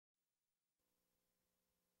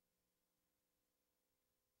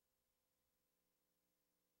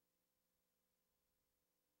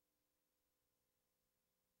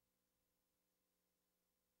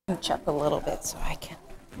reach up a little bit so I can.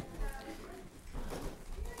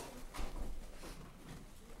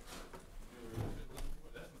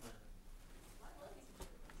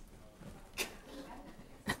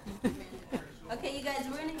 Okay, you guys,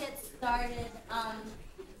 we're going to get started.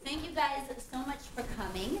 Thank you guys so much for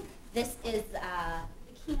coming. This is the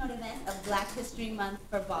keynote event of Black History Month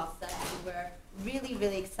for BALSA, and we're really,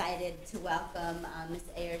 really excited to welcome Ms.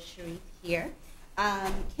 Ayers Shariff here.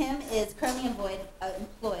 Kim is currently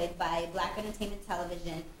employed by Black Entertainment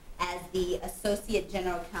Television as the Associate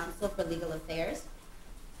General Counsel for Legal Affairs.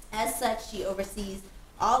 As such, she oversees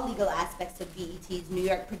all legal aspects of BET's New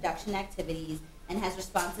York production activities and has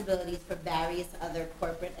responsibilities for various other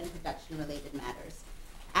corporate and production-related matters.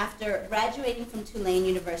 After graduating from Tulane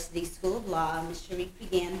University School of Law, Ms. Shariff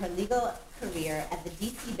began her legal career at the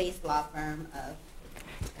DC-based law firm of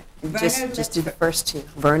Just do the first two.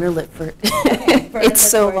 Werner Litford. Okay, It's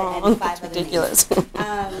so Litford long. and five It's other ridiculous.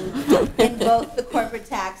 in both the corporate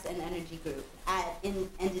tax and energy group. In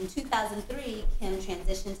 2003, Kim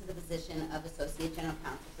transitioned to the position of Associate General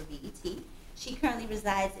Counsel for BET. She currently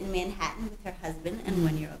resides in Manhattan with her husband and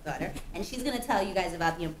one-year-old daughter, and she's going to tell you guys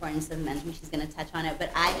about the importance of mentoring. She's going to touch on it,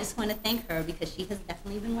 but I just want to thank her because she has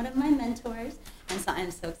definitely been one of my mentors, and so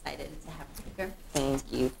I'm so excited to have her here. Thank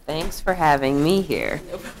you. Thanks for having me here.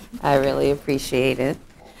 No problem. I really appreciate it.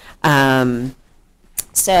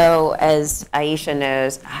 So as Aisha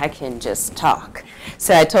knows, I can just talk.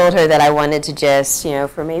 So I told her that I wanted to just,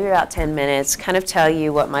 for maybe about 10 minutes, kind of tell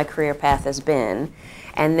you what my career path has been,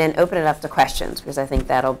 and then open it up to questions, because I think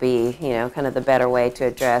that'll be, kind of the better way to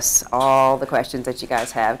address all the questions that you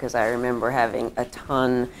guys have, because I remember having a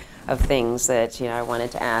ton of things that, I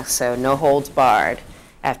wanted to ask. So no holds barred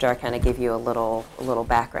after I kind of give you a little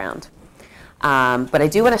background. But I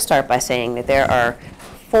do want to start by saying that there are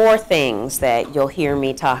 4 things that you'll hear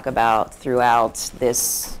me talk about throughout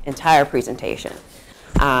this entire presentation.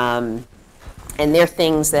 And they're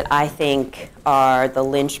things that I think are the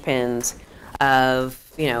linchpins of,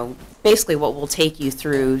 basically what will take you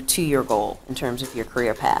through to your goal in terms of your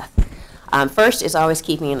career path. First is always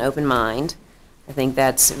keeping an open mind. I think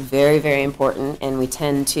that's very, very important, and we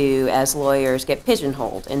tend to, as lawyers, get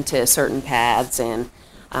pigeonholed into certain paths and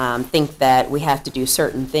think that we have to do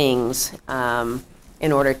certain things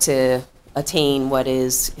in order to attain what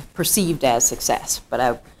is perceived as success.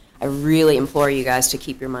 But I really implore you guys to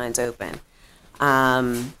keep your minds open.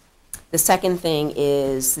 The second thing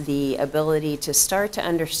is the ability to start to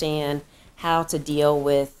understand how to deal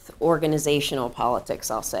with organizational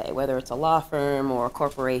politics, I'll say, whether it's a law firm or a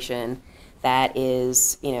corporation. That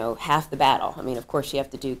is, half the battle. I mean, of course, you have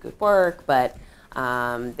to do good work, but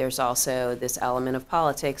there's also this element of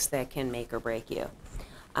politics that can make or break you.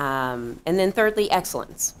 And then thirdly,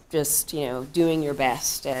 excellence, just, doing your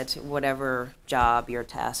best at whatever job you're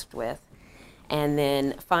tasked with. And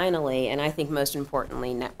then finally, and I think most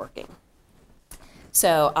importantly, networking.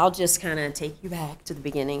 So I'll just kind of take you back to the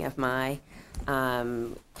beginning of my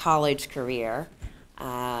college career.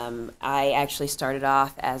 I actually started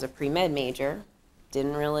off as a pre-med major,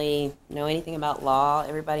 didn't really know anything about law.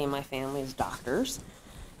 Everybody in my family is doctors.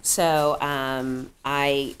 So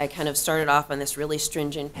I kind of started off on this really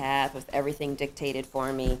stringent path with everything dictated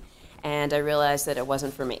for me, and I realized that it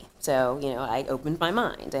wasn't for me. So, I opened my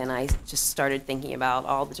mind, and I just started thinking about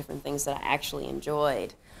all the different things that I actually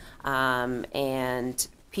enjoyed, and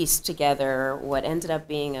pieced together what ended up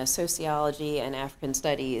being a sociology and African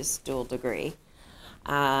studies dual degree.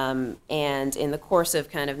 And in the course of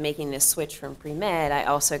kind of making this switch from pre-med, I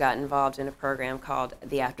also got involved in a program called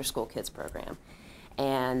the After School Kids Program.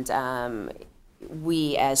 And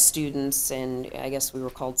we, as students, and I guess we were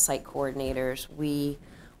called site coordinators, we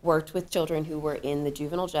worked with children who were in the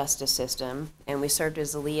juvenile justice system, and we served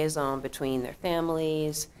as a liaison between their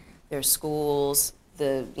families, their schools,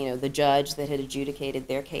 the judge that had adjudicated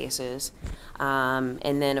their cases, and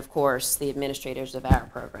then, of course, the administrators of our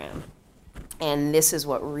program. And this is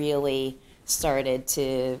what really started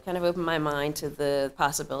to kind of open my mind to the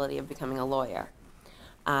possibility of becoming a lawyer.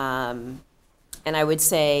 And I would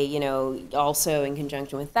say, also in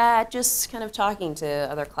conjunction with that, just kind of talking to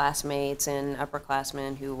other classmates and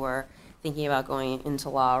upperclassmen who were thinking about going into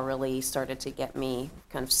law really started to get me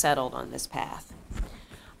kind of settled on this path.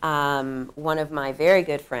 One of my very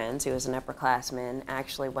good friends, who was an upperclassman,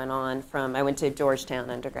 actually went on from, I went to Georgetown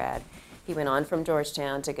undergrad. He went on from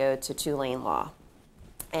Georgetown to go to Tulane Law.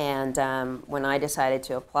 And when I decided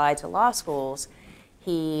to apply to law schools,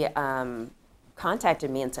 he contacted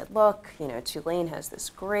me and said, look, Tulane has this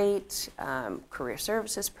great career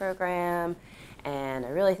services program, and I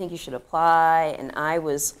really think you should apply. And I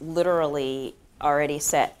was literally already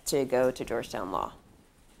set to go to Georgetown Law.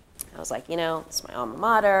 was like, you know, it's my alma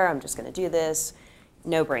mater, I'm just going to do this,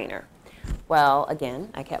 no brainer. Well, again,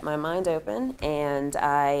 I kept my mind open, and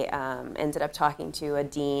I ended up talking to a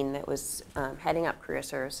dean that was heading up career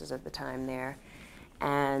services at the time there,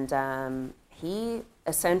 and he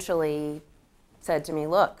essentially said to me,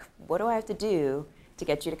 look, what do I have to do to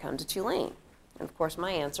get you to come to Tulane? And of course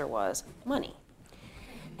my answer was money.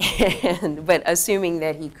 But assuming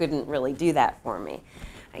that he couldn't really do that for me,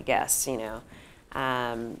 I guess, you know,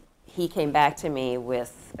 he came back to me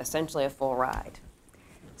with essentially a full ride.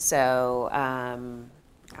 So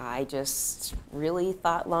I just really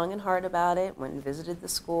thought long and hard about it, went and visited the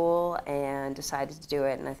school and decided to do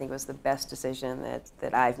it, and I think it was the best decision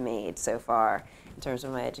that I've made so far in terms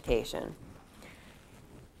of my education.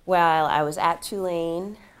 While I was at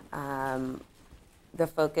Tulane, the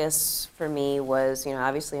focus for me was, you know,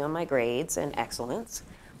 obviously on my grades and excellence,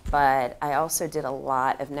 but I also did a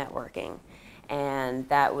lot of networking, and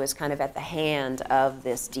that was kind of at the hand of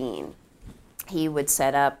this dean. He would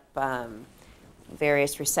set up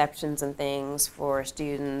various receptions and things for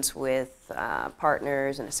students with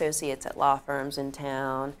partners and associates at law firms in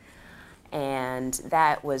town, and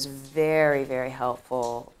that was very, very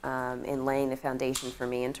helpful in laying the foundation for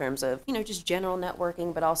me in terms of, you know, just general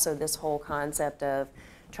networking, but also this whole concept of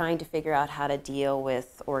trying to figure out how to deal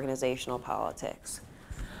with organizational politics.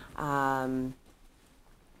 I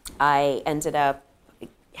ended up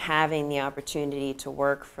having the opportunity to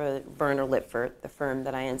work for Werner Lipfert, the firm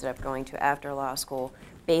that I ended up going to after law school,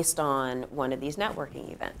 based on one of these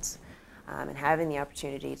networking events. And having the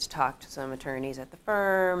opportunity to talk to some attorneys at the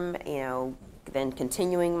firm, you know, then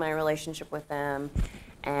continuing my relationship with them.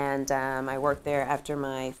 And I worked there after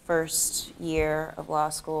my first year of law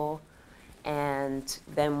school, and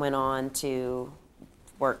then went on to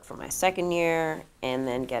work for my second year and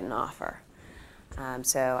then get an offer.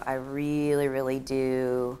 So I really, really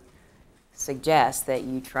do suggest that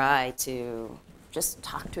you try to just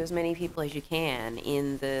talk to as many people as you can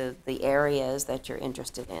in the areas that you're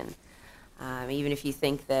interested in. Even if you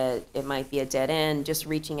think that it might be a dead end, just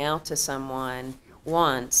reaching out to someone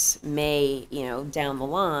once may, you know, down the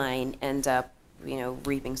line end up, you know,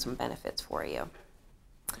 reaping some benefits for you.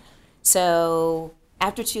 So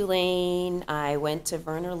after Tulane, I went to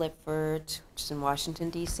Werner Lipfert, which is in Washington,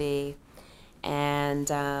 D.C., and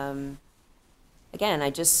again, I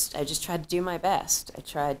just tried to do my best. I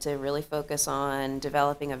tried to really focus on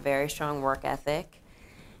developing a very strong work ethic.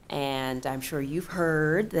 And I'm sure you've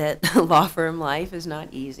heard that law firm life is not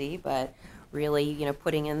easy, but really, you know,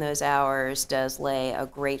 putting in those hours does lay a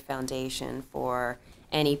great foundation for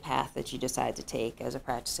any path that you decide to take as a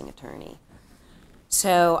practicing attorney.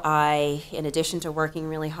 So I, in addition to working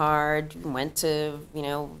really hard, went to, you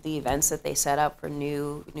know, the events that they set up for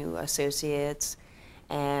new associates,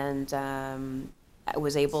 and I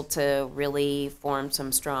was able to really form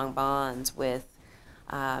some strong bonds with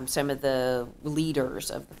some of the leaders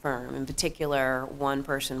of the firm. In particular, one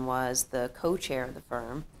person was the co-chair of the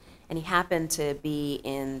firm, and he happened to be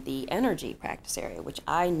in the energy practice area, which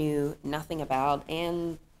I knew nothing about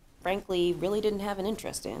and frankly really didn't have an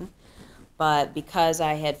interest in. But because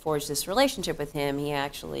I had forged this relationship with him, he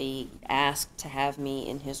actually asked to have me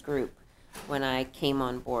in his group when I came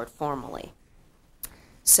on board formally.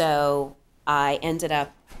 So I ended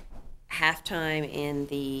up half-time in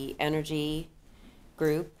the energy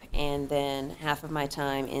group, and then half of my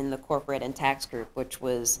time in the corporate and tax group, which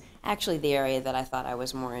was actually the area that I thought I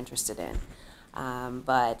was more interested in.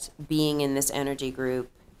 But being in this energy group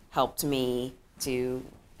helped me to,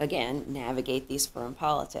 again, navigate these firm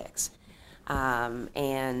politics.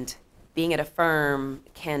 And being at a firm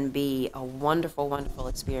can be a wonderful, wonderful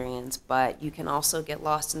experience, but you can also get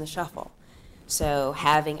lost in the shuffle. So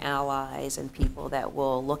having allies and people that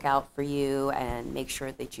will look out for you and make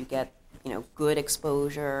sure that you get, you know, good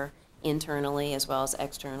exposure internally as well as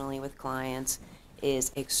externally with clients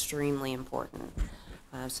is extremely important.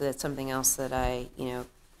 So that's something else that I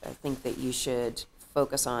think that you should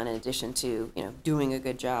focus on in addition to, you know, doing a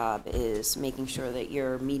good job, is making sure that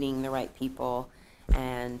you're meeting the right people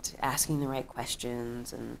and asking the right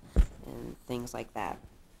questions and things like that.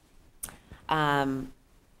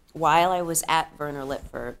 While I was at Werner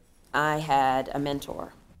Lipfert, I had a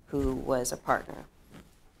mentor who was a partner.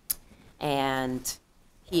 And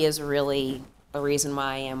he is really the reason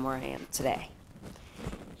why I am where I am today.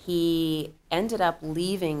 He ended up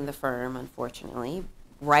leaving the firm, unfortunately,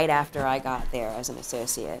 right after I got there as an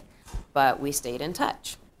associate, but we stayed in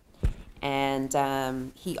touch.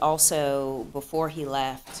 And he also, before he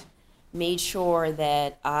left, made sure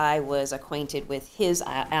that I was acquainted with his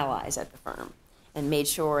allies at the firm, and made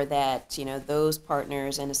sure that, you know, those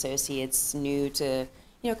partners and associates knew to,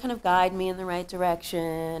 kind of guide me in the right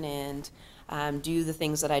direction and do the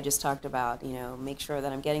things that I just talked about, make sure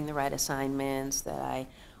that I'm getting the right assignments, that I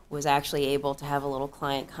was actually able to have a little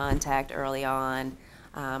client contact early on.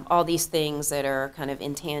 All these things that are kind of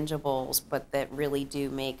intangibles, but that really do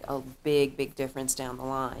make a big, big difference down the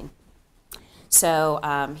line. So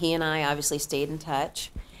he and I obviously stayed in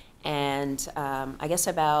touch, and I guess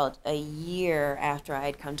about a year after I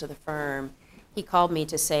had come to the firm, he called me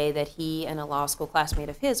to say that he and a law school classmate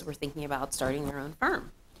of his were thinking about starting their own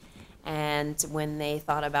firm. And when they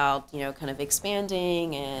thought about, kind of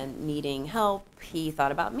expanding and needing help, he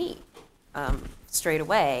thought about me straight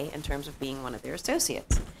away in terms of being one of their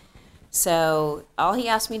associates. So all he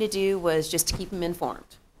asked me to do was just to keep him informed.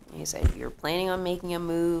 He said, if you're planning on making a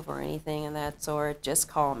move or anything of that sort, just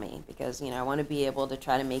call me because, I want to be able to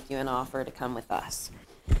try to make you an offer to come with us.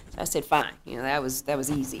 So I said, fine. That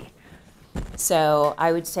was easy. So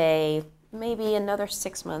I would say maybe another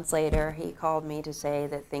 6 months later, he called me to say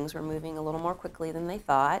that things were moving a little more quickly than they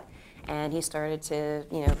thought. And he started to,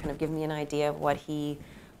 kind of give me an idea of what he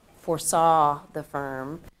foresaw the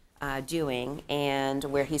firm doing and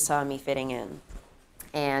where he saw me fitting in.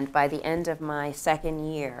 And by the end of my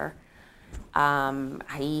second year,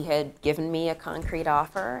 he had given me a concrete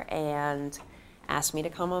offer and asked me to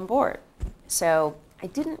come on board. So I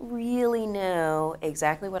didn't really know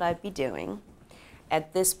exactly what I'd be doing.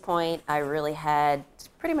 At this point, I really had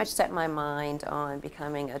pretty much set my mind on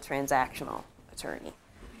becoming a transactional attorney.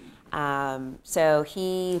 So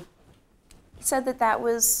he said that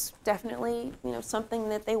was definitely, something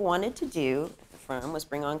that they wanted to do at the firm, was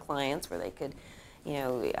bring on clients where they could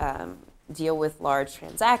deal with large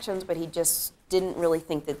transactions, but he just didn't really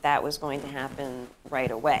think that was going to happen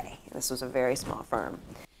right away. This was a very small firm.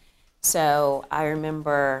 So I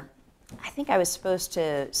remember, I think I was supposed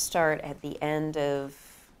to start at the end of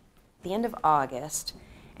August,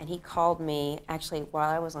 and he called me actually while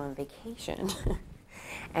I was on vacation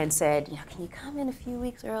and said, can you come in a few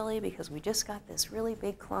weeks early because we just got this really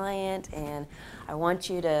big client and I want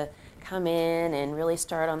you to come in and really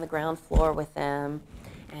start on the ground floor with them.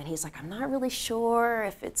 And he's like, I'm not really sure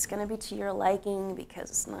if it's going to be to your liking because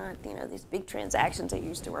it's not, these big transactions that you're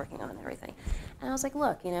used to working on and everything. And I was like,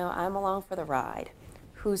 look, I'm along for the ride.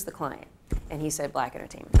 Who's the client? And he said, Black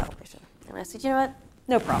Entertainment Television. And I said, you know what?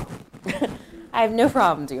 No problem. I have no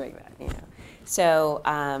problem doing that, So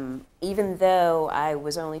even though I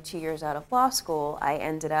was only 2 years out of law school, I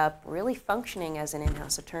ended up really functioning as an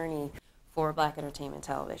in-house attorney for Black Entertainment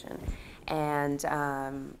Television. And,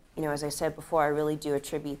 as I said before, I really do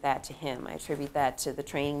attribute that to him. I attribute that to the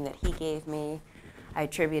training that he gave me. I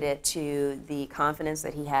attribute it to the confidence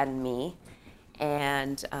that he had in me.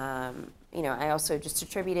 And, I also just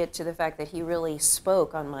attribute it to the fact that he really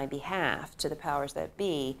spoke on my behalf to the powers that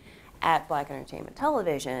be at Black Entertainment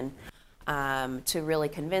Television to really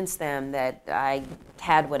convince them that I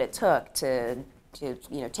had what it took to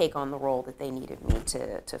take on the role that they needed me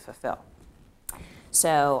to fulfill.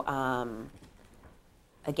 So,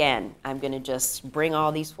 again, I'm going to just bring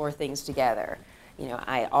all these four things together.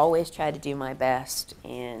 I always try to do my best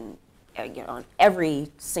in on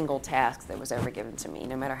every single task that was ever given to me,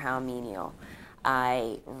 no matter how menial.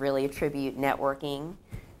 I really attribute networking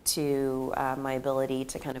to my ability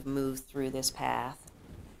to kind of move through this path.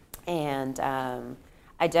 And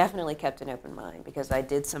I definitely kept an open mind because I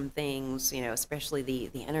did some things, especially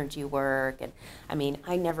the energy work. And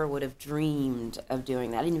I never would have dreamed of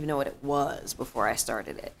doing that. I didn't even know what it was before I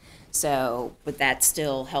started it. So, but that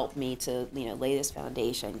still helped me to, lay this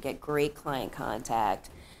foundation, get great client contact,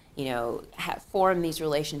 form these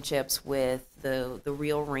relationships with the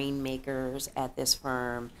real rainmakers at this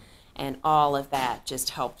firm. And all of that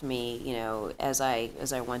just helped me, as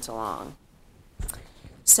I went along.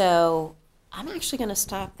 So I'm actually going to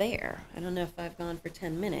stop there. I don't know if I've gone for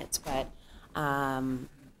 10 minutes, but,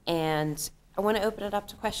 and I want to open it up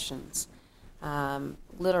to questions.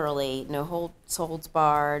 Literally, no holds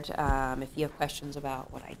barred. If you have questions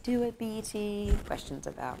about what I do at BET, questions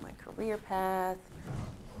about my career path,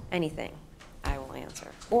 anything, I will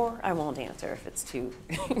answer. Or I won't answer if it's too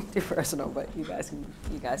personal, but you guys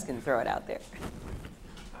can throw it out there.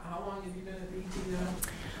 How long have you been at BET now?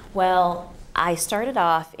 Well, I started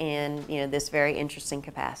off in this very interesting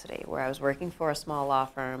capacity where I was working for a small law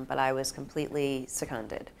firm, but I was completely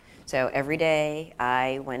seconded. So every day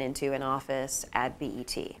I went into an office at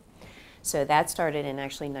BET. So that started in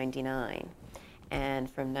actually '99.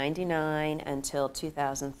 And from '99 until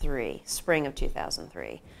 2003, spring of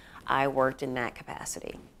 2003, I worked in that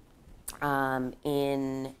capacity. I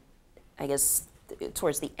guess,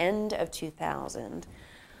 towards the end of 2000,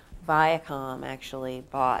 Viacom actually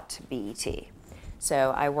bought BET.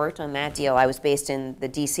 So I worked on that deal. I was based in the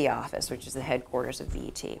DC office, which is the headquarters of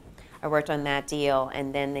BET. I worked on that deal,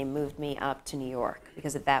 and then they moved me up to New York,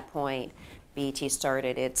 because at that point, BET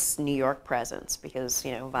started its New York presence, because,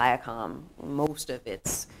 you know, Viacom, most of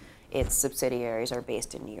its subsidiaries are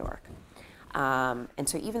based in New York. And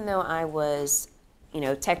so even though I was, you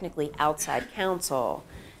know, technically outside counsel,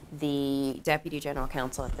 the deputy general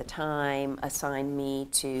counsel at the time assigned me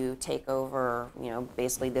to take over, you know,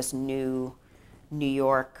 basically this new New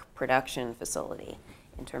York production facility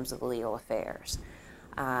in terms of the legal affairs.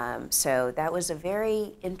 So that was a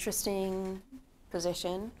very interesting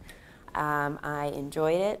position. I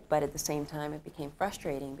enjoyed it, but at the same time it became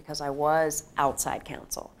frustrating because I was outside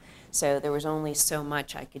counsel. So there was only so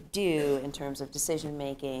much I could do in terms of decision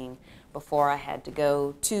making before I had to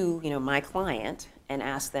go to, you know, my client and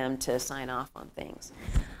ask them to sign off on things.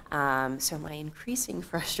 So my increasing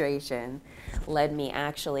frustration led me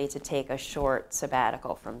actually to take a short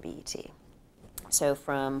sabbatical from BET. So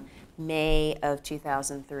from May of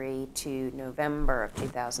 2003 to November of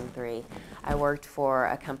 2003, I worked for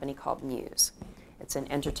a company called Muse. It's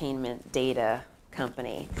an entertainment data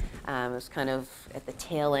company. It was kind of at the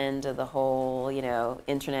tail end of the whole, you know,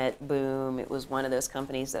 internet boom. It was one of those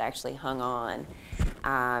companies that actually hung on.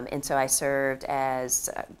 And so I served as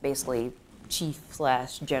basically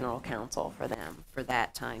chief/general counsel for them for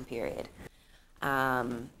that time period.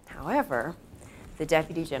 However, the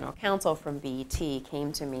deputy general counsel from BET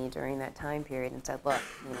came to me during that time period and said, look,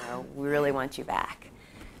 you know, we really want you back.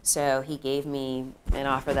 So he gave me an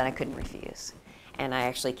offer that I couldn't refuse. And I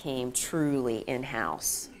actually came truly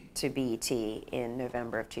in-house to BET in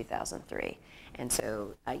November of 2003. And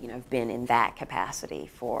so, you know, I've been in that capacity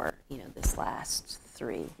for, you know, this last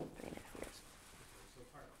three and a half years. So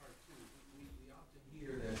part two, we often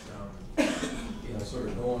hear that, you know, sort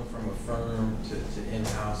of going from a firm to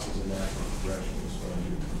in-house is a natural progression as far as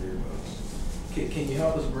your career goes. Can you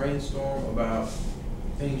help us brainstorm about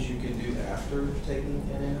things you can do after taking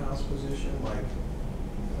an in-house position? Like,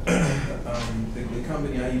 the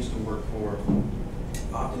company I used to work for,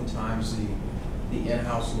 oftentimes the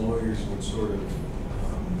in-house lawyers would sort of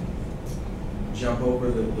jump over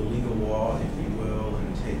the legal wall, if you will,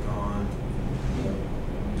 and take on, you know,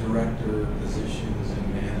 director positions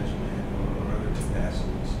in management or other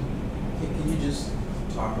capacities. Can you just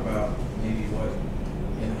talk about maybe what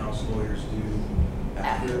in-house lawyers do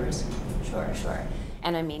afterwards? Sure.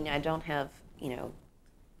 And I mean, I don't have, you know,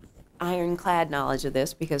 ironclad knowledge of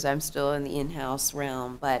this because I'm still in the in-house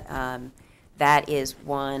realm, but that is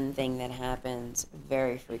one thing that happens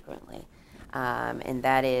very frequently. And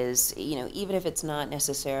that is, you know, even if it's not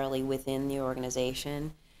necessarily within the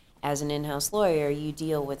organization, as an in-house lawyer, you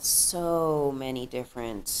deal with so many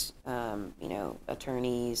different, you know,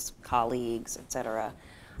 attorneys, colleagues, et cetera.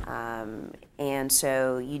 And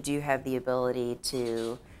so you do have the ability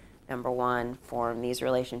to, number one, form these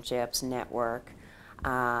relationships, network,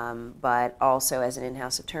 but also as an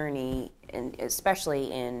in-house attorney, and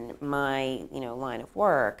especially in my, you know, line of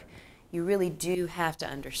work, you really do have to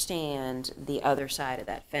understand the other side of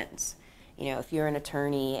that fence. You know, if you're an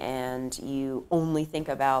attorney and you only think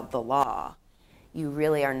about the law, you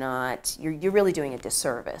really are not, you're really doing a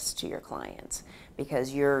disservice to your clients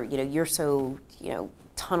because you're so, you know,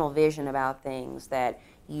 tunnel vision about things that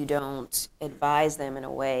you don't advise them in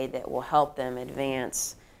a way that will help them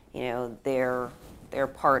advance, you know, their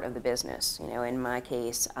part of the business. You know, in my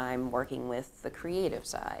case, I'm working with the creative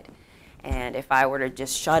side. And if I were to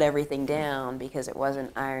just shut everything down because it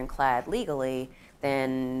wasn't ironclad legally,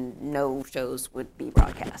 then no shows would be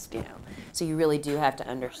broadcast, you know. So you really do have to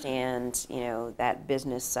understand, you know, that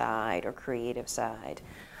business side or creative side.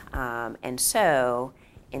 And so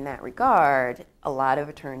in that regard, a lot of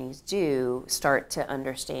attorneys do start to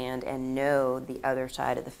understand and know the other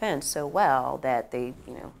side of the fence so well that they,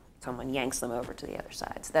 you know, someone yanks them over to the other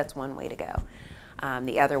side. So that's one way to go.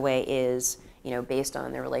 The other way is, you know, based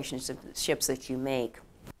on the relationships that you make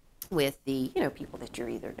with the, you know, people that you're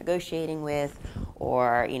either negotiating with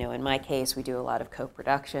or, you know, in my case, we do a lot of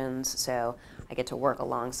co-productions. So I get to work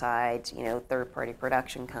alongside, you know, third-party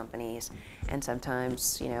production companies. And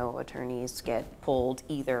sometimes, you know, attorneys get pulled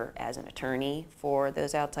either as an attorney for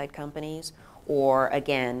those outside companies or,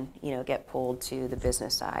 again, you know, get pulled to the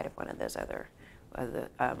business side of one of those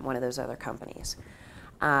other companies.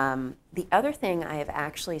 The other thing I have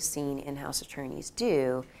actually seen in-house attorneys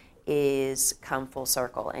do is come full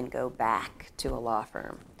circle and go back to a law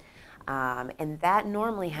firm. And that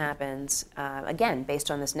normally happens, again,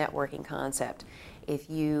 based on this networking concept. If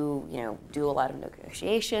you know, do a lot of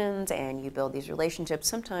negotiations and you build these relationships,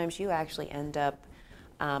 sometimes you actually end up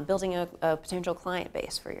building a potential client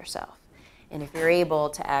base for yourself. And if you're able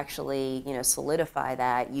to actually, solidify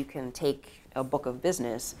that, you can take a book of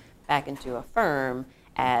business back into a firm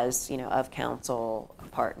as, of counsel, a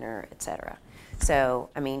partner, et cetera. So,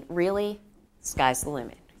 I mean, really, sky's the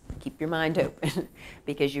limit. Keep your mind open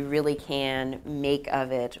because you really can make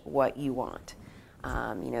of it what you want.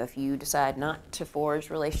 If you decide not to forge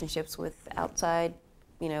relationships with outside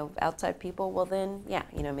people, well then, yeah,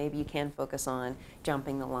 maybe you can focus on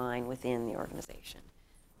jumping the line within the organization.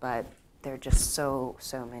 But there are just so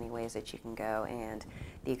many ways that you can go, and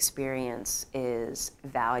the experience is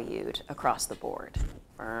valued across the board,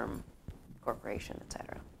 firm, corporation, et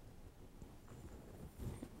cetera.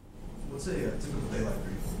 What's a typical day like for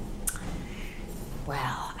you?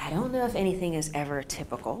 Well, I don't know if anything is ever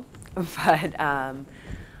typical, but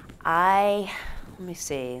let me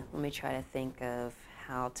see. Let me try to think of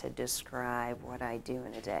how to describe what I do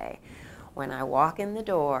in a day. When I walk in the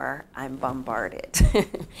door, I'm bombarded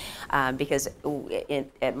because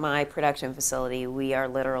at my production facility, we are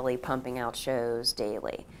literally pumping out shows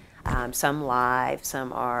daily. Some live,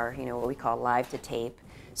 some are, what we call live to tape,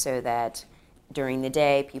 so that during the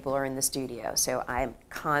day, people are in the studio. So I'm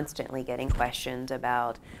constantly getting questions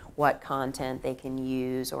about what content they can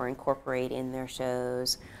use or incorporate in their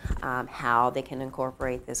shows, how they can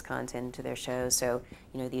incorporate this content into their shows. So,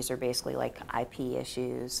 these are basically like IP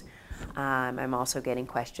issues. I'm also getting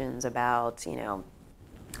questions about,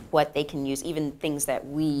 what they can use, even things that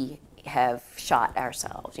we have shot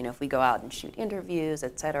ourselves. If we go out and shoot interviews,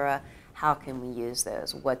 et cetera, how can we use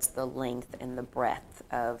those? What's the length and the breadth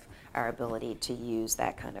of our ability to use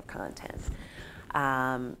that kind of content?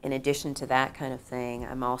 In addition to that kind of thing,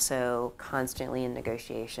 I'm also constantly in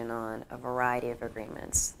negotiation on a variety of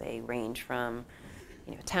agreements. They range from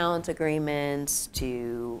talent agreements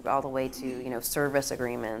to all the way to service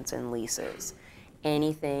agreements and leases.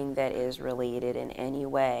 Anything that is related in any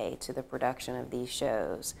way to the production of these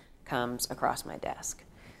shows comes across my desk.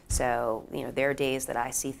 So, there are days that I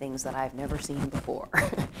see things that I've never seen before.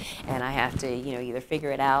 And I have to, either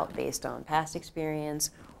figure it out based on past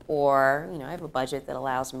experience, or, I have a budget that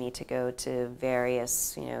allows me to go to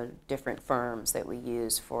various, different firms that we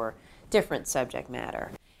use for different subject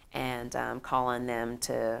matter, and call on them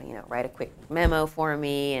to, write a quick memo for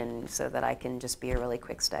me, and so that I can just be a really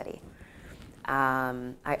quick study.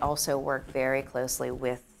 I also work very closely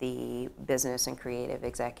with the business and creative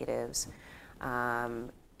executives.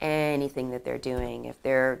 Anything that they're doing, if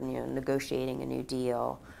they're negotiating a new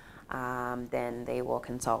deal, then they will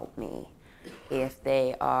consult me. If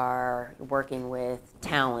they are working with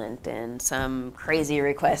talent and some crazy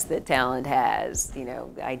request that talent has,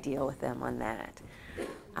 I deal with them on that.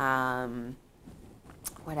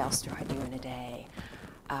 What else do I do in a day?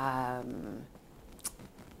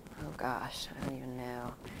 Oh gosh, I don't even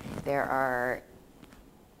know.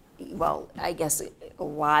 I guess a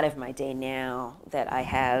lot of my day now that I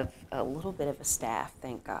have a little bit of a staff,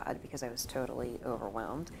 thank God, because I was totally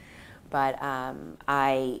overwhelmed. But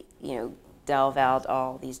I, delve out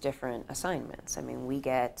all these different assignments. I mean, we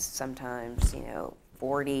get sometimes,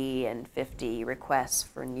 40 and 50 requests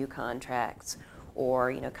for new contracts,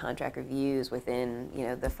 or, contract reviews within,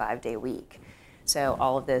 the 5-day week. So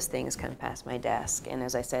all of those things come past my desk. And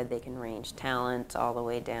as I said, they can range talent all the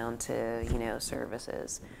way down to,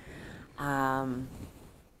 services. I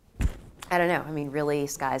don't know. I mean, really,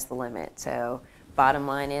 sky's the limit. So bottom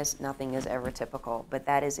line is, nothing is ever typical. But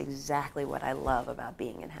that is exactly what I love about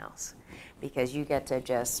being in-house, because you get to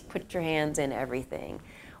just put your hands in everything.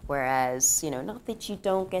 Whereas, not that you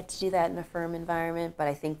don't get to do that in a firm environment, but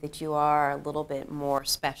I think that you are a little bit more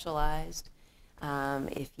specialized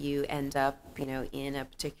if you end up, in a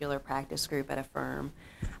particular practice group at a firm.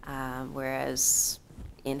 Whereas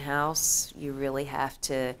in-house, you really have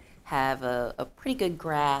to have a pretty good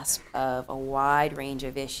grasp of a wide range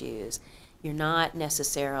of issues. You're not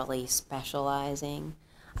necessarily specializing.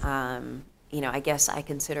 I guess I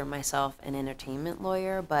consider myself an entertainment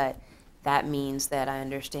lawyer, but that means that I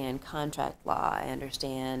understand contract law. I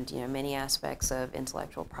understand, many aspects of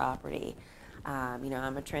intellectual property.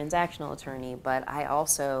 I'm a transactional attorney, but I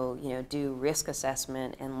also, do risk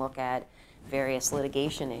assessment and look at various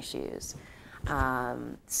litigation issues.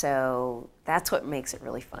 So that's what makes it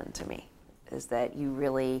really fun to me, is that you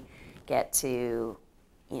really get to,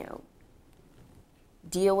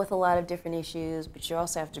 deal with a lot of different issues, but you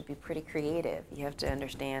also have to be pretty creative. You have to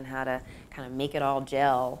understand how to kind of make it all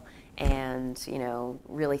gel and,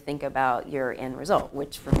 really think about your end result,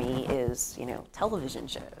 which for me is, television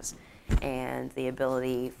shows, and the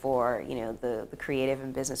ability for, the creative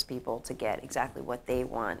and business people to get exactly what they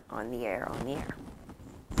want on the air.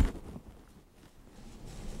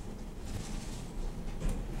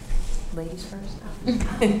 Ladies first.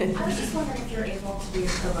 I was just wondering if you're able to do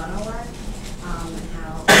pro bono work, and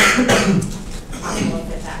how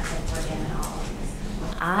possible if that could work in at all.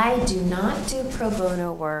 I do not do pro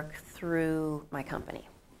bono work through my company,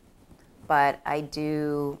 but I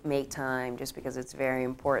do make time just because it's very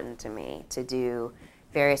important to me to do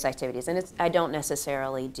various activities. And I don't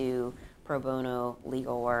necessarily do pro bono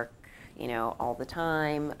legal work, you know, all the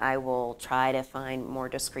time. I will try to find more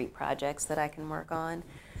discrete projects that I can work on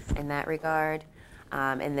in that regard,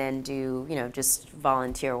 and then do, you know, just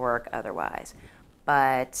volunteer work otherwise.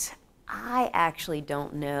 But I actually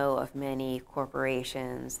don't know of many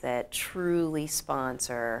corporations that truly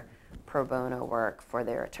sponsor pro bono work for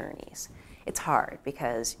their attorneys. It's hard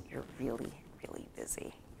because you're really, really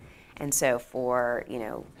busy. And so for, you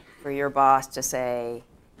know, for your boss to say,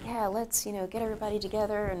 yeah, let's, you know, get everybody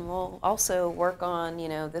together and we'll also work on, you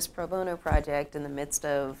know, this pro bono project in the midst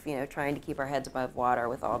of, you know, trying to keep our heads above water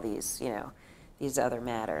with all these, you know, these other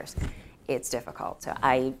matters, it's difficult. So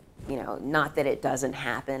you know, not that it doesn't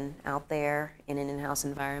happen out there in an in-house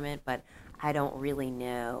environment, but I don't really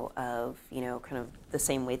know of, you know, kind of the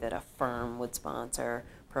same way that a firm would sponsor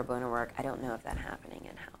pro bono work. I don't know of that happening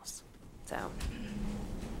in-house. So,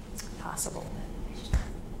 possible.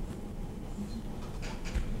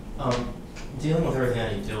 Dealing with everything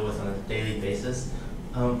that you deal with on a daily basis,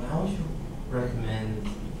 how would you recommend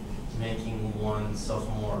making oneself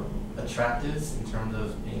more attractive in terms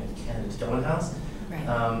of being a candidate to go in-house? Right.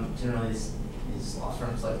 Generally, these law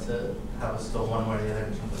firms like to have us go one way or the other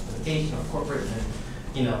in terms of litigation or corporate, and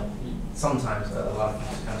you know, sometimes a lot of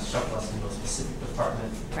people kind of shuffle us into a specific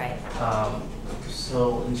department. Right.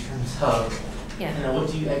 So in terms of, Yeah. you know,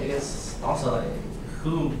 what do you, I guess, also like,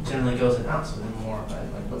 who generally goes in-house with them more,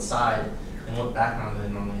 like what side and what background do they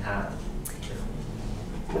normally have?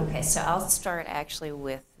 Okay, so I'll start actually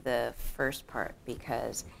with the first part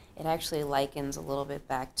because it actually likens a little bit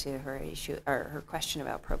back to her issue or her question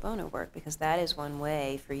about pro bono work, because that is one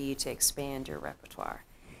way for you to expand your repertoire.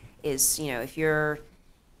 Is, you know, if you're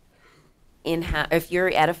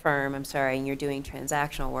at a firm, I'm sorry, and you're doing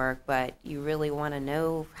transactional work, but you really want to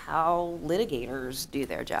know how litigators do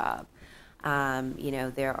their job. You know,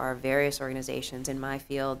 there are various organizations. In my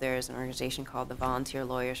field, there's an organization called the Volunteer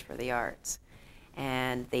Lawyers for the Arts,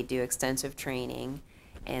 and they do extensive training.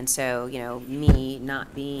 And so, you know, me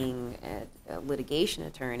not being a litigation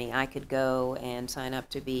attorney, I could go and sign up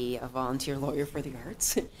to be a volunteer lawyer for the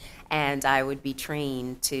arts, and I would be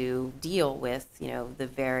trained to deal with, you know, the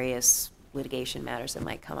various litigation matters that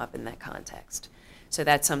might come up in that context. So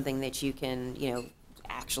that's something that you can, you know,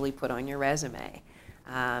 actually put on your resume.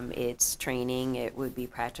 It's training, it would be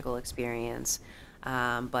practical experience,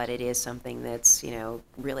 but it is something that's, you know,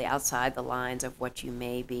 really outside the lines of what you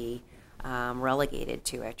may be relegated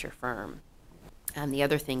to at your firm. The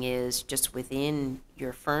other thing is just within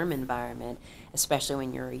your firm environment, especially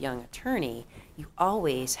when you're a young attorney, you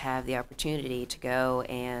always have the opportunity to go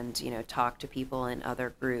and, you know, talk to people in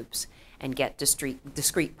other groups and get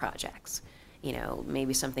discrete projects. You know,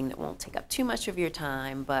 maybe something that won't take up too much of your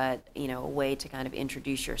time, but, you know, a way to kind of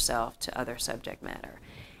introduce yourself to other subject matter.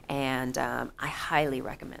 And I highly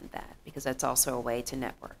recommend that because that's also a way to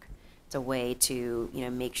network. It's a way to, you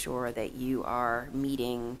know, make sure that you are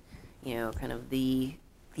meeting, you know, kind of the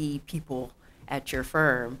people at your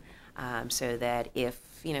firm, so that if,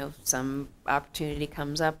 you know, some opportunity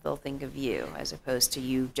comes up, they'll think of you as opposed to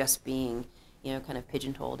you just being, you know, kind of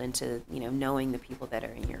pigeonholed into, you know, knowing the people that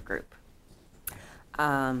are in your group.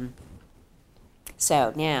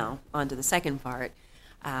 So now on to the second part.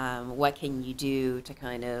 What can you do to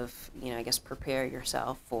kind of, you know, I guess prepare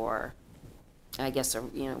yourself for, I guess,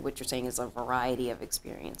 you know, what you're saying is a variety of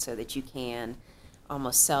experience so that you can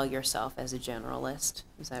almost sell yourself as a generalist.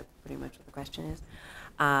 Is that pretty much what the question is?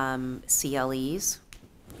 CLEs,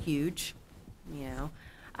 huge, you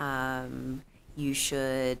know. You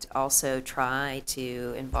should also try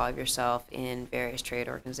to involve yourself in various trade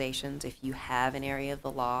organizations. If you have an area of the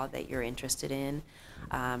law that you're interested in,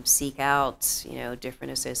 seek out, you know,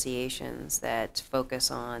 different associations that focus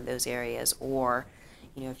on those areas, or,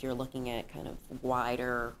 you know, if you're looking at kind of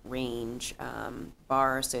wider range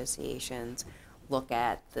bar associations, look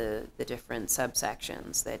at the different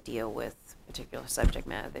subsections that deal with particular subject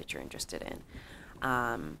matter that you're interested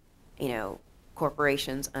in. You know,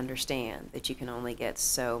 corporations understand that you can only get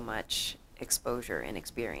so much exposure and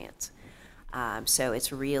experience. So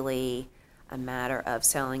it's really a matter of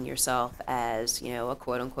selling yourself as, you know, a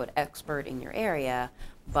quote-unquote expert in your area,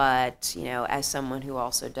 but, you know, as someone who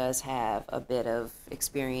also does have a bit of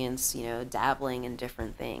experience, you know, dabbling in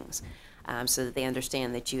different things, so that they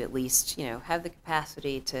understand that you at least, you know, have the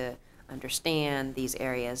capacity to understand these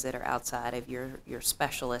areas that are outside of your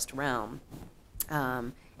specialist realm,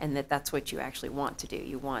 and that's what you actually want to do.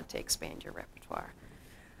 You want to expand your repertoire.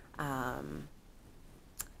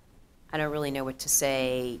 I don't really know what to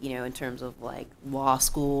say, in terms of like law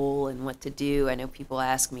school and what to do. I know people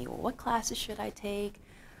ask me, well, what classes should I take?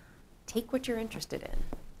 Take what you're interested in,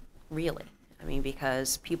 really. I mean,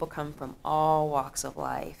 because people come from all walks of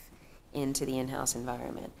life into the in-house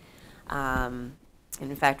environment. And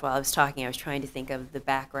in fact, while I was talking, I was trying to think of the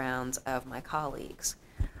backgrounds of my colleagues.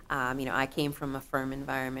 I came from a firm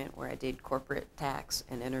environment where I did corporate tax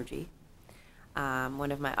and energy.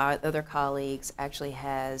 One of my other colleagues actually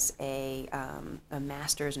has a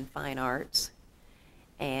master's in fine arts,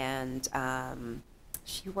 and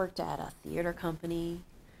she worked at a theater company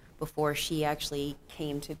before she actually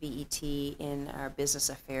came to BET in our business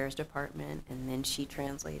affairs department, and then she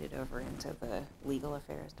translated over into the legal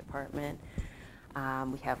affairs department.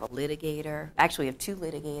 We have a litigator. Actually, we have 2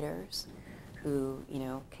 litigators who,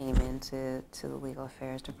 came into the legal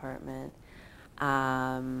affairs department.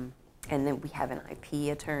 And then we have an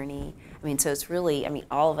IP attorney. I mean, so it's really,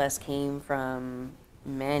 all of us came from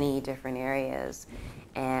many different areas.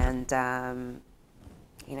 And,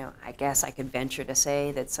 I guess I could venture to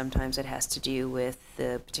say that sometimes it has to do with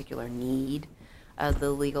the particular need of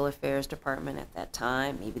the legal affairs department at that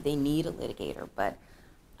time. Maybe they need a litigator, but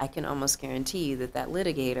I can almost guarantee you that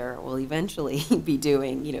litigator will eventually be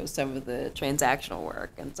doing, some of the transactional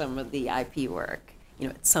work and some of the IP work,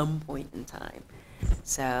 at some point in time.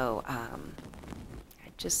 So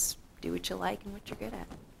just do what you like and what you're good at.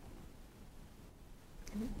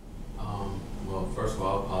 Well, first of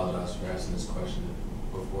all, I apologize for asking this question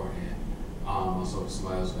beforehand. I was hoping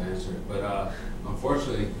somebody else would answer it. But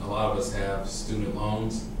unfortunately, a lot of us have student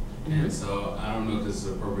loans. And so I don't know if this is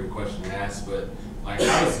an appropriate question to ask, but like,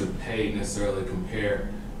 how does the pay necessarily compare?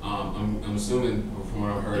 I'm assuming from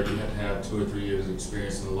what I've heard, you have to have 2 or 3 years of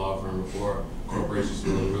experience in the law firm before corporations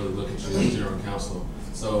will really look at you as general counsel.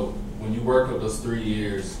 So when you work up those 3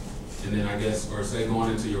 years, and then I guess, or say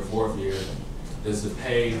going into your 4th year, does the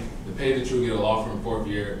pay that you would get a law firm 4th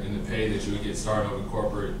year and the pay that you would get started on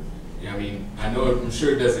corporate, I'm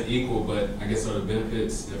sure it doesn't equal, but I guess are the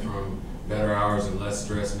benefits from better hours and less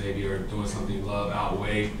stress maybe, or doing something you love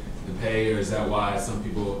outweigh the pay, or is that why some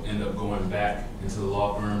people end up going back into the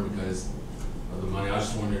law firm because of the money? I was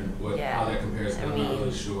just wondering how that compares, because I'm not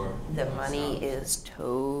really sure. The money is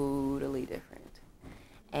totally different.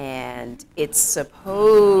 And it's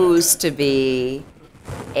supposed to be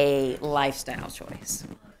a lifestyle choice,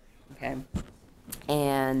 okay?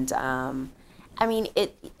 And,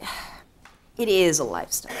 it is a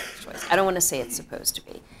lifestyle choice. I don't want to say it's supposed to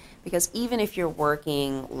be, because even if you're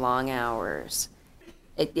working long hours,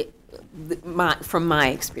 from my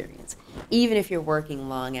experience, even if you're working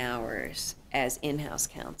long hours as in-house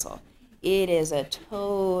counsel, it is a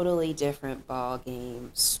totally different ball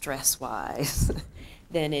game stress-wise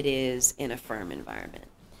than it is in a firm environment.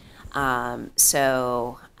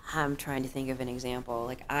 So I'm trying to think of an example.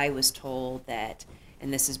 Like, I was told that,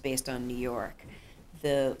 and this is based on New York,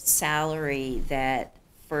 the salary that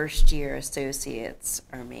first-year associates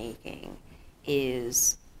are making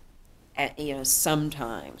is,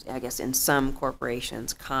 sometimes, I guess in some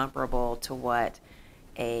corporations, comparable to what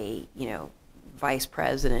a, vice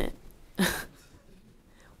president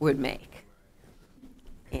would make.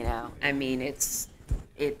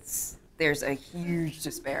 There's a huge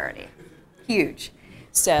disparity, huge.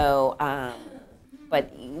 So,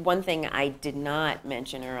 but one thing I did not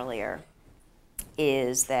mention earlier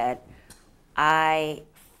is that I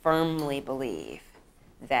firmly believe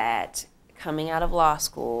that coming out of law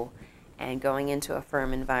school and going into a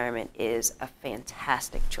firm environment is a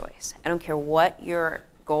fantastic choice. I don't care what your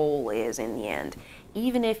goal is in the end.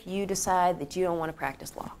 Even if you decide that you don't want to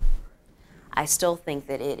practice law, I still think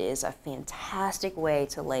that it is a fantastic way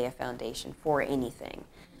to lay a foundation for anything.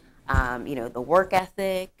 The work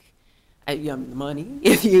ethic, the money,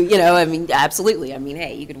 if absolutely.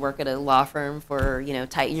 Hey, you could work at a law firm for,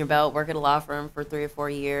 tighten your belt, work at a law firm for 3 or 4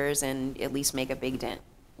 years and at least make a big dent,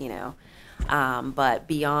 But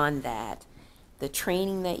beyond that, the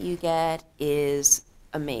training that you get is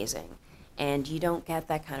amazing. And you don't get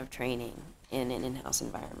that kind of training in an in-house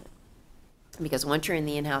environment. Because once you're in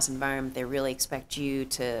the in-house environment, they really expect you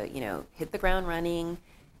to, hit the ground running,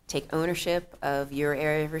 take ownership of your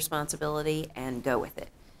area of responsibility, and go with it.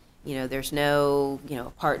 There's no,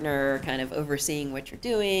 partner kind of overseeing what you're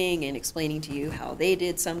doing and explaining to you how they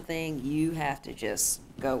did something. You have to just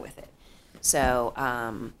go with it. So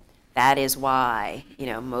that is why,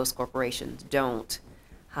 most corporations don't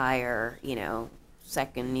hire,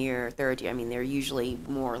 second year, third year. I mean, they're usually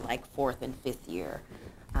more like fourth and fifth year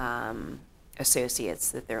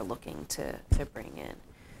associates that they're looking to bring in.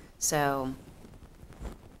 So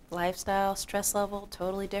lifestyle, stress level,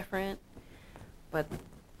 totally different. But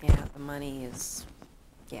yeah, the money is,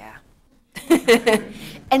 yeah.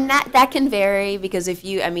 And that can vary, because if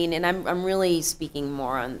you, I mean, and I'm really speaking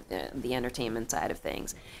more on the entertainment side of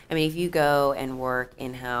things. I mean, if you go and work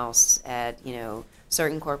in-house at,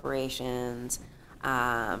 certain corporations,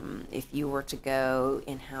 if you were to go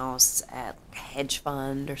in-house at a hedge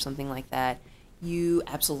fund or something like that, you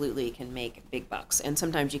absolutely can make big bucks. And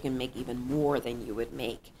sometimes you can make even more than you would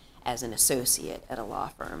make as an associate at a law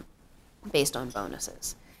firm based on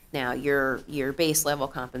bonuses. Now, your base level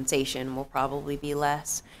compensation will probably be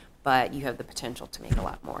less, but you have the potential to make a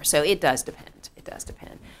lot more. So it does depend. It does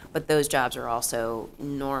depend. But those jobs are also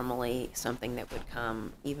normally something that would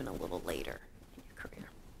come even a little later in your career.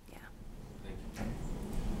 Yeah.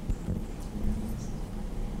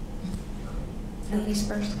 Ladies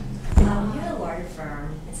first. You're at a larger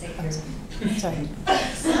firm, and say you're Sorry.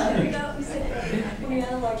 when you're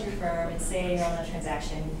at a larger firm, and say you're on a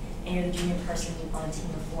transaction, and you're the junior person on a team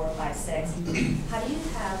of 4, 5, 6, how do you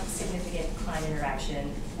have significant client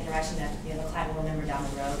interaction that the client will remember down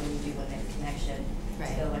the road when you do make a connection to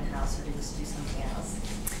go in-house or to just do something else?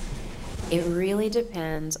 It really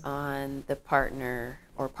depends on the partner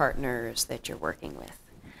or partners that you're working with.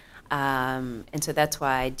 And so that's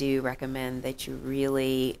why I do recommend that you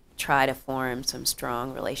really try to form some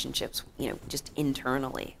strong relationships, just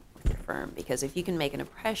internally with your firm. Because if you can make an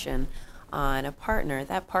impression on a partner,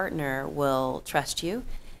 that partner will trust you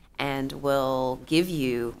and will give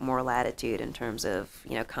you more latitude in terms of,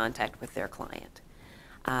 contact with their client.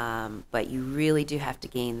 But you really do have to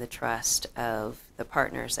gain the trust of the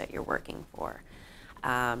partners that you're working for.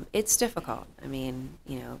 It's difficult. I mean,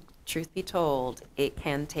 truth be told, it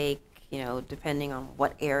can take, depending on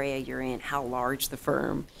what area you're in, how large the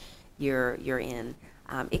firm you're in,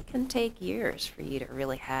 it can take years for you to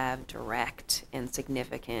really have direct and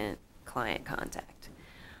significant client contact.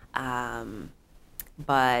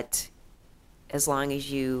 But as long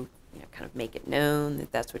as you, kind of make it known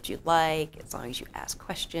that that's what you like, as long as you ask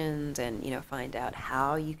questions and, find out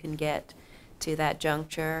how you can get to that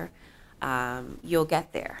juncture, you'll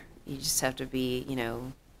get there. You just have to be,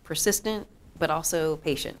 persistent, but also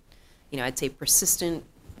patient. I'd say persistent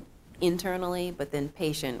internally, but then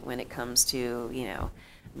patient when it comes to,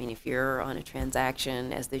 if you're on a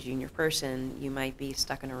transaction as the junior person, you might be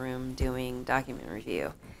stuck in a room doing document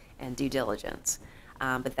review and due diligence.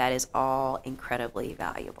 But that is all incredibly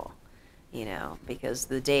valuable, because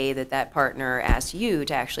the day that partner asks you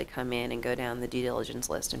to actually come in and go down the due diligence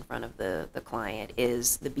list in front of the client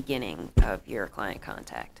is the beginning of your client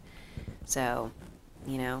contact. So,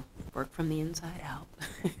 work from the inside out.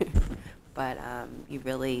 But you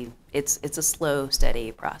really, it's a slow,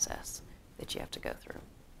 steady process that you have to go through.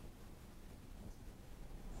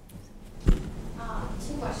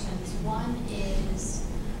 2 questions. One is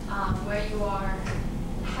where you are,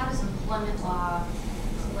 how does employment law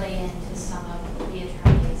play into some of the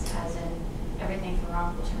attorneys, as in everything from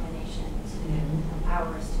wrongful termination to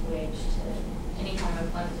hours to wage to any kind of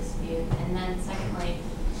employment dispute? And then secondly,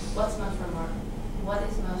 what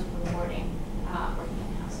is most rewarding working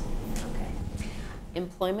in-house? Okay.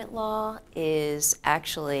 Employment law is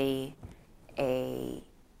actually a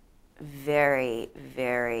very,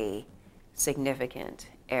 very significant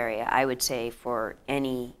area, I would say, for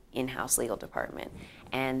any in-house legal department.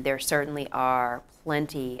 And there certainly are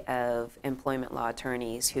plenty of employment law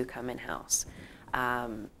attorneys who come in-house.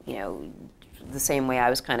 The same way I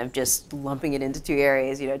was kind of just lumping it into 2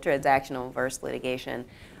 areas, transactional versus litigation.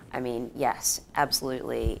 I mean, yes,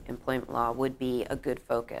 absolutely, employment law would be a good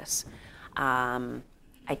focus. I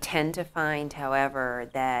tend to find, however,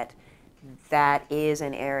 that is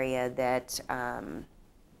an area that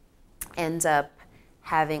ends up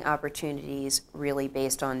having opportunities really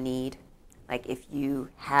based on need. Like if you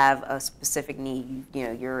have a specific need,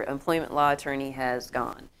 your employment law attorney has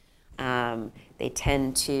gone. They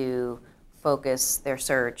tend to focus their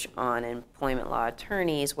search on employment law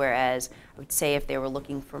attorneys, whereas I would say if they were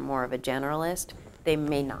looking for more of a generalist, they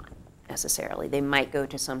may not necessarily. They might go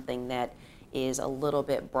to something that is a little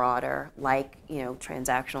bit broader, like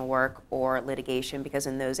transactional work or litigation, because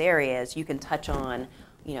in those areas you can touch on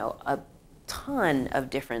a ton of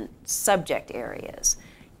different subject areas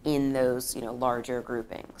in those larger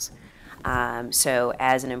groupings. So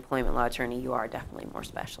as an employment law attorney, you are definitely more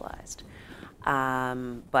specialized.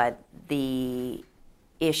 But the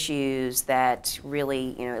issues that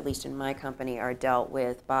really, at least in my company, are dealt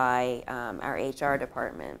with by our HR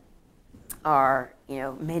department are,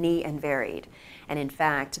 many and varied. And in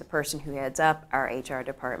fact, the person who heads up our HR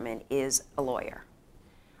department is a lawyer.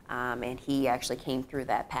 And he actually came through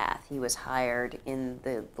that path. He was hired in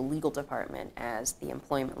the legal department as the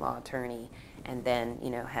employment law attorney, and then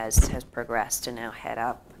has progressed to now head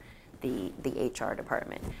up the HR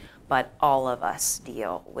department. But all of us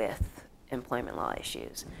deal with employment law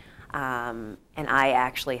issues. And I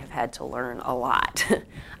actually have had to learn a lot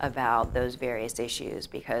about those various issues,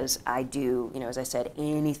 because I do, as I said,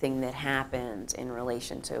 anything that happens in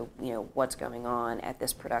relation to, what's going on at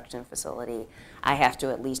this production facility, I have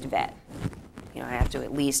to at least vet. I have to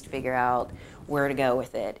at least figure out where to go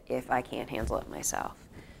with it if I can't handle it myself.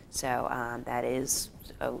 So that is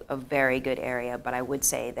a very good area, but I would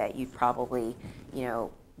say that you'd probably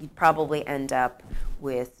end up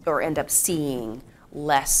with, or end up seeing,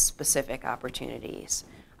 less specific opportunities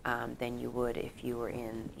than you would if you were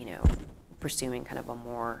in, pursuing kind of a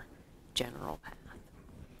more general path.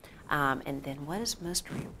 And then what is most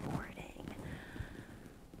rewarding?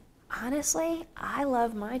 Honestly, I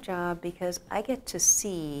love my job because I get to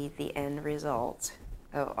see the end result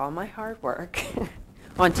of all my hard work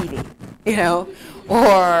on TV,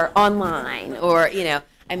 or online, or,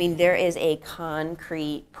 I mean, there is a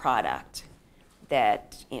concrete product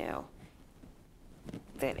that,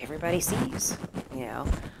 that everybody sees,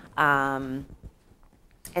 and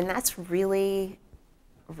that's really,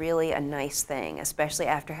 really a nice thing, especially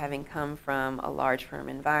after having come from a large firm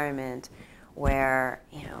environment where,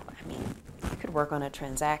 I mean, you could work on a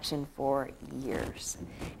transaction for years.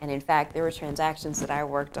 And in fact, there were transactions that I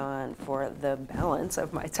worked on for the balance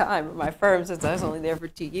of my time at my firm, since I was only there for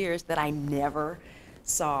 2 years, that I never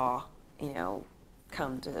saw,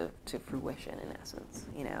 come to fruition, in essence,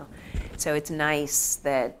 So it's nice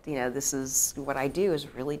that, this is what I do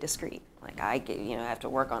is really discreet. Like I have to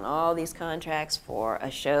work on all these contracts for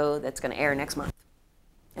a show that's going to air next month.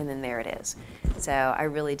 And then there it is. So I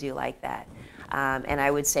really do like that. And I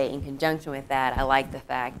would say in conjunction with that, I like the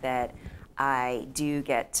fact that I do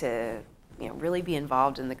get to, really be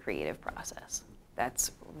involved in the creative process.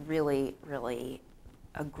 That's really, really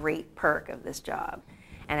a great perk of this job.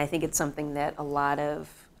 And I think it's something that a lot of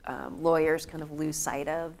lawyers kind of lose sight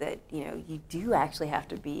of, that, you do actually have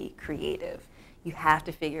to be creative. You have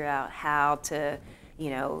to figure out how to,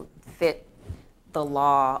 fit the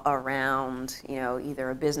law around, either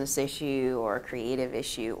a business issue or a creative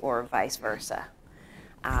issue, or vice versa.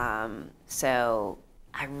 So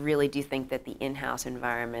I really do think that the in-house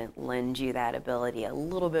environment lends you that ability a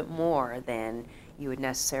little bit more than you would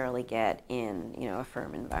necessarily get in, a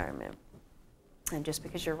firm environment. And just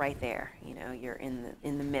because you're right there, you're in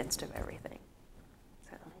the midst of everything.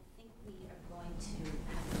 So. I think we are going to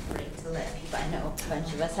have a break to let people. I know a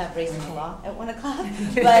bunch of us have raising the law at 1 o'clock,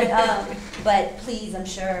 but please, I'm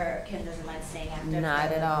sure Kim doesn't mind staying after.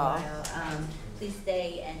 Not at all. Please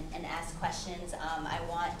stay and ask questions. I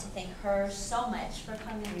want to thank her so much for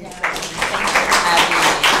coming down.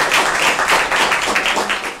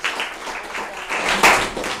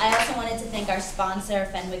 I also wanted to thank our sponsor,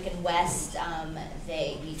 Fenwick & West.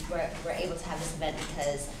 We were able to have this event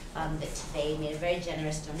because they made a very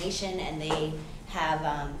generous donation, and they have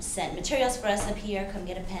sent materials for us up here. Come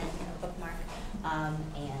get a pen, a bookmark,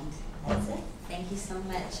 and that's it. Thank you so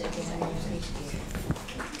much. I appreciate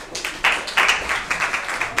it.